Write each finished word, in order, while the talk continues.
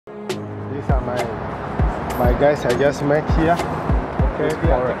These are my guys I just met here. Okay,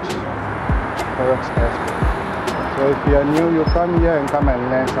 Forex Expo. So if you are new, you come here and come and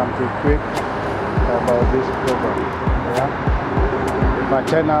learn something quick about this program. Yeah. If I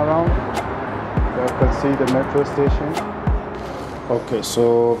turn around, you can see the metro station. Okay,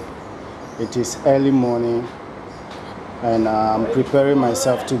 so it is early morning and I'm preparing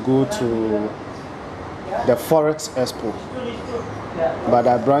myself to go to the Forex Expo, but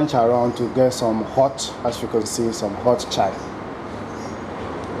I branch around to get some hot, as you can see, some hot chai.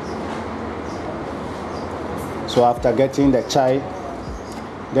 So after getting the chai,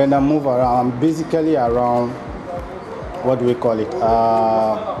 then I move around. I'm basically around, what do we call it,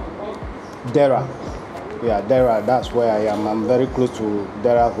 Dera. Yeah, Dera, that's where I am. I'm very close to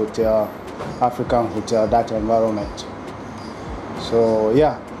Dera Hotel, African Hotel, that environment. So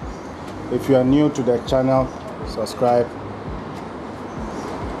yeah, if you are new to the channel, subscribe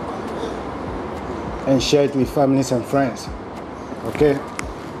and share it with families and friends. Okay,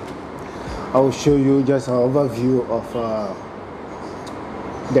 I will show you just an overview of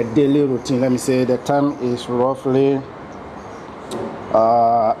the daily routine. Let me say the time is roughly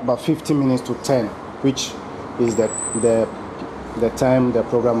about 15 minutes to 10, which is the time the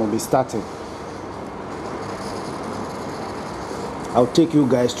program will be starting. I'll take you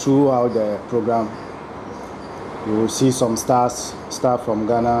guys throughout the program. You will see some stars from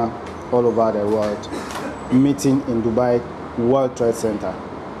Ghana, all over the world, meeting in Dubai World Trade Center.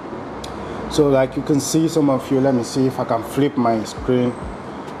 So like you can see, some of you, let me see if I can flip my screen.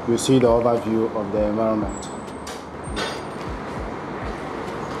 You see the overview of the environment.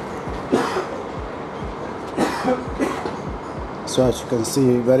 So as you can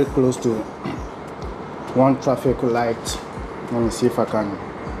see, very close to one traffic light. Let me see if I can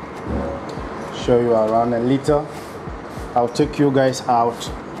show you around a little. I'll take you guys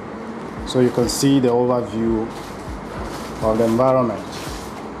out so you can see the overview of the environment.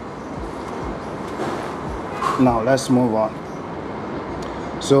 Now let's move on.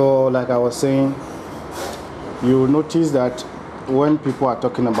 So like I was saying, you'll notice that when people are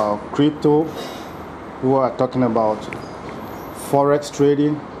talking about crypto, who are talking about Forex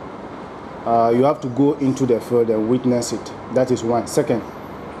trading, you have to go into the field and witness it. That is one. Second,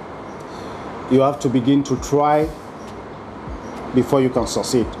 you have to begin to try before you can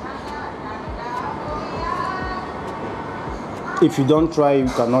succeed. If you don't try, you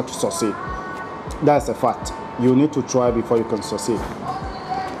cannot succeed. That's a fact. You need to try before you can succeed.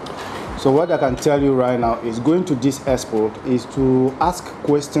 So what I can tell you right now is, going to this expo is to ask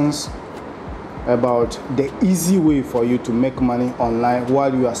questions about the easy way for you to make money online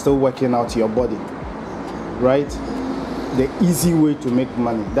while you are still working out your body, right? The easy way to make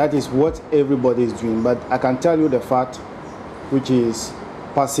money. That is what everybody is doing. But I can tell you the fact, which is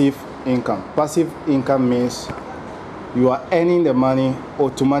passive income. Passive income means you are earning the money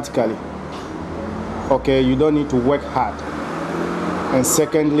automatically. Okay, you don't need to work hard. And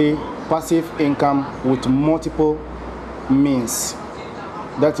secondly, passive income with multiple means.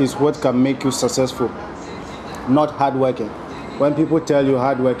 That is what can make you successful, not hard working. When people tell you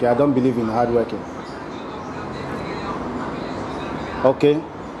hard working, I don't believe in hard working. Okay,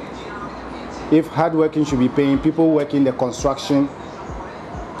 if hard working should be paying, people working the construction,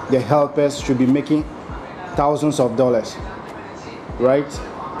 the helpers should be making thousands of dollars, right?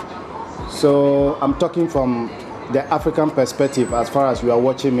 So I'm talking from the African perspective, as far as you are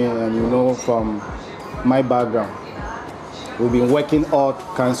watching me and you know from my background. We've been working all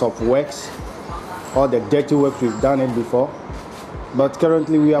kinds of works, all the dirty work, we've done it before. But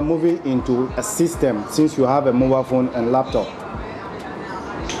currently we are moving into a system, since you have a mobile phone and laptop.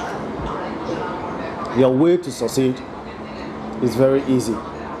 Your way to succeed is very easy.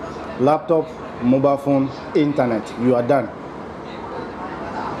 Laptop, mobile phone, internet, you are done.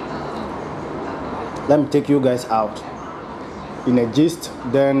 Let me take you guys out in a gist,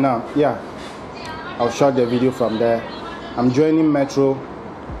 then yeah, I'll shot the video from there. I'm joining Metro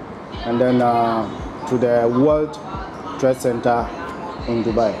and then to the World Trade Center in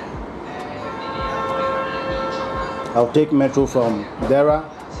Dubai. I'll take Metro from Dera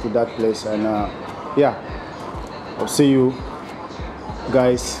to that place, and yeah, I'll see you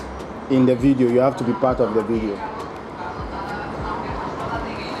guys in the video. You have to be part of the video.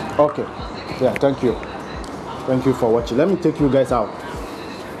 Okay, yeah, thank you for watching. Let me take you guys out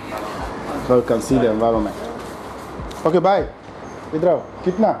so you can see the environment. Okay, bye. Idra,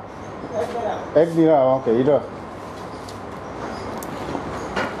 kitna? Ek dira. Okay, idra.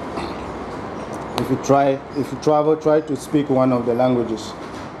 If you travel, try to speak one of the languages.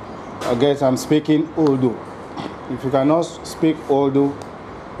 I guess I'm speaking Urdu. If you cannot speak Urdu,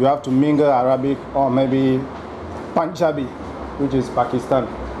 you have to mingle Arabic or maybe Punjabi, which is Pakistan.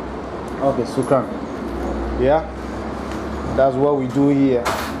 Okay, Sukran. Yeah, that's what we do here.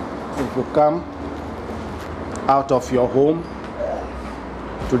 If you come out of your home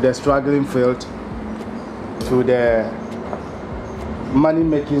to the struggling field, to the money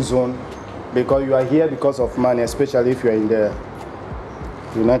making zone, because you are here because of money, especially if you are in the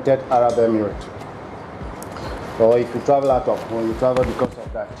United Arab Emirates, or if you travel out of home, you travel because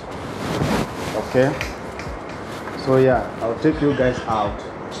of that. Okay, so yeah, I'll take you guys out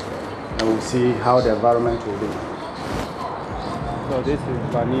and we'll see how the environment will be. So this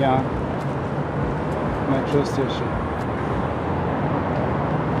is Meor metro station.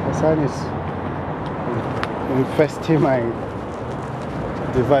 The sun is infesting my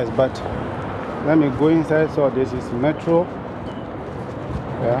device, but let me go inside. So this is metro.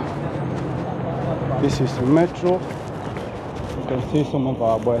 Yeah, this is metro. You can see some of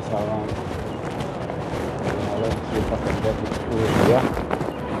our boys around. Let's see if I can get it through here.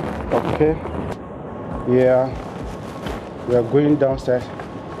 Okay, yeah, we are going downstairs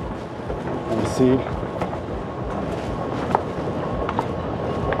and see.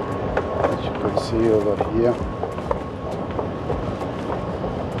 As you can see over here,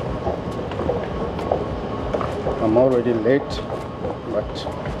 I'm already late, but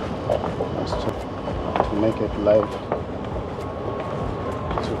to make it live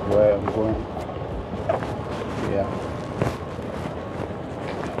to where I'm going.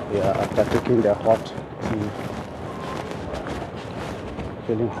 Yeah, after taking the hot tea,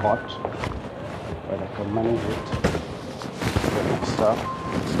 feeling hot, but I can manage it. Get my stuff.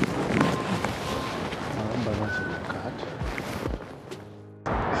 Balance in the card.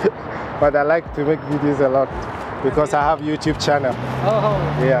 But I like to make videos a lot because I have YouTube channel. Oh.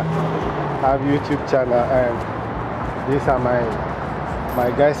 Yeah, I have YouTube channel, and these are my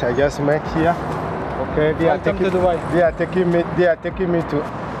guys I just met here. Okay, they are taking me to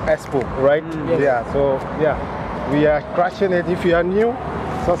Expo, right? Yes. Yeah, so yeah, we are crushing it. If you are new,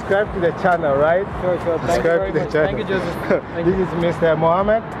 subscribe to the channel, right? Sure. Subscribe to the channel. Thank you, Joseph. This is Mr.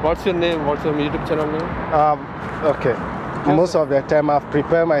 Mohammed. What's your name? What's your YouTube channel name? Okay. Most of the time I've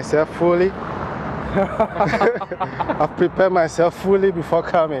prepared myself fully. I've prepared myself fully before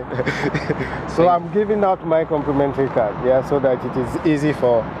coming. So I'm giving out my complimentary card, yeah, so that it is easy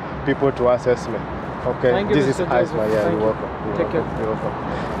for people to access me. Okay, thank you, this Mr. is Isma. Yeah, you're welcome. Take care. You're welcome.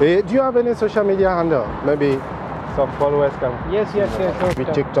 Do you have any social media handle? Maybe some followers can. Yes.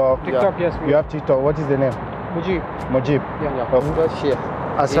 With TikTok. TikTok, yeah. yes. You have TikTok. What is the name? Mujib. Yeah. Of course, share.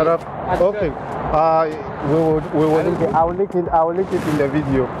 Asaraf. Okay. I will link it in the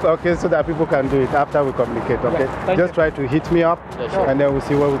video. Okay, so that people can do it after we communicate. Okay. Yeah, Just try to hit me up, sure. and then we'll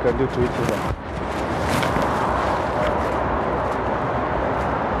see what we can do to each other.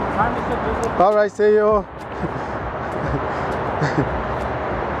 All right, see you.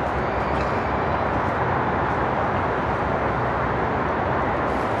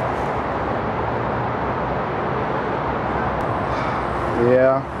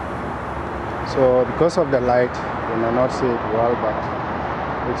 Yeah. So because of the light, you may not see it well, but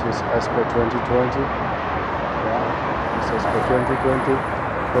it is Expo 2020. Yeah, it's Expo 2020.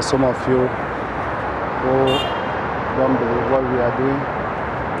 For some of you who don't believe what we are doing,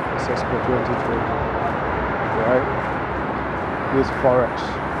 it's Expo 2020. Right? This Forex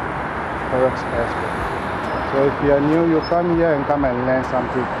Expo. So if you are new, you come here and come and learn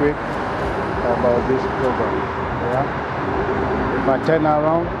something quick about this program. Yeah. If I turn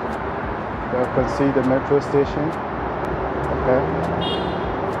around, you can see the metro station. Okay.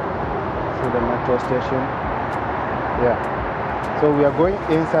 See the metro station. Yeah. So we are going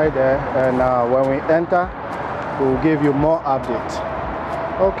inside there, and when we enter, we will give you more updates.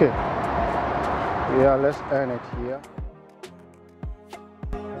 Okay. Yeah, let's end it here.